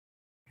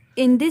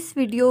In this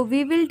video,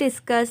 we will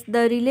discuss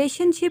the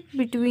relationship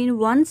between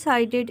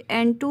one-sided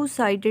and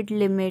two-sided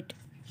limit.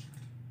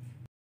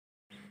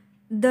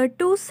 The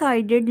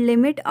two-sided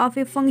limit of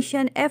a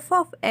function f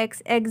of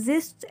x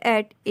exists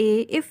at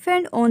a if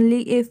and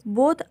only if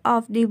both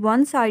of the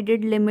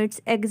one-sided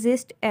limits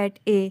exist at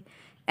a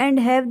and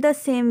have the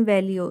same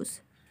values.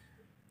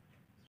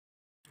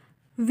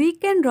 We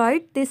can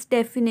write this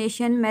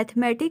definition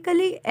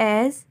mathematically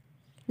as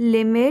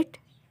limit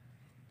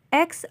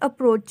x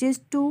approaches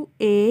to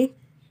a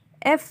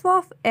f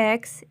of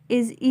x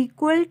is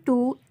equal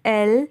to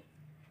L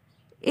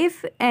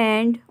if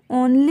and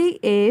only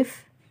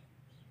if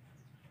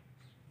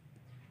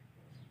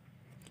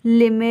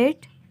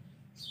limit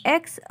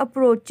x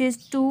approaches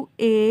to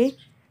a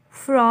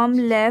from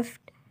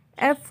left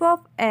f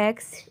of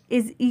x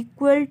is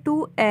equal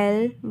to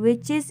L,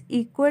 which is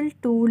equal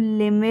to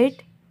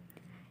limit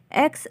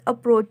x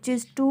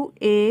approaches to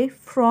a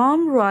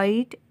from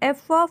right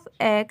f of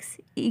x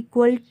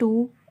equal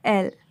to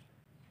L.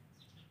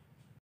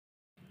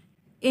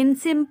 In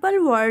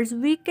simple words,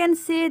 we can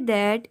say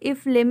that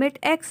if limit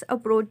x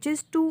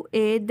approaches to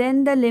a,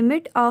 then the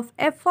limit of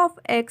f of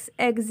x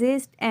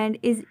exists and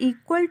is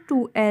equal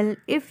to L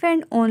if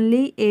and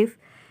only if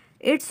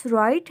its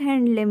right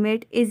hand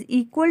limit is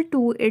equal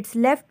to its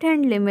left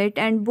hand limit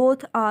and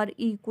both are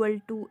equal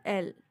to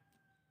L.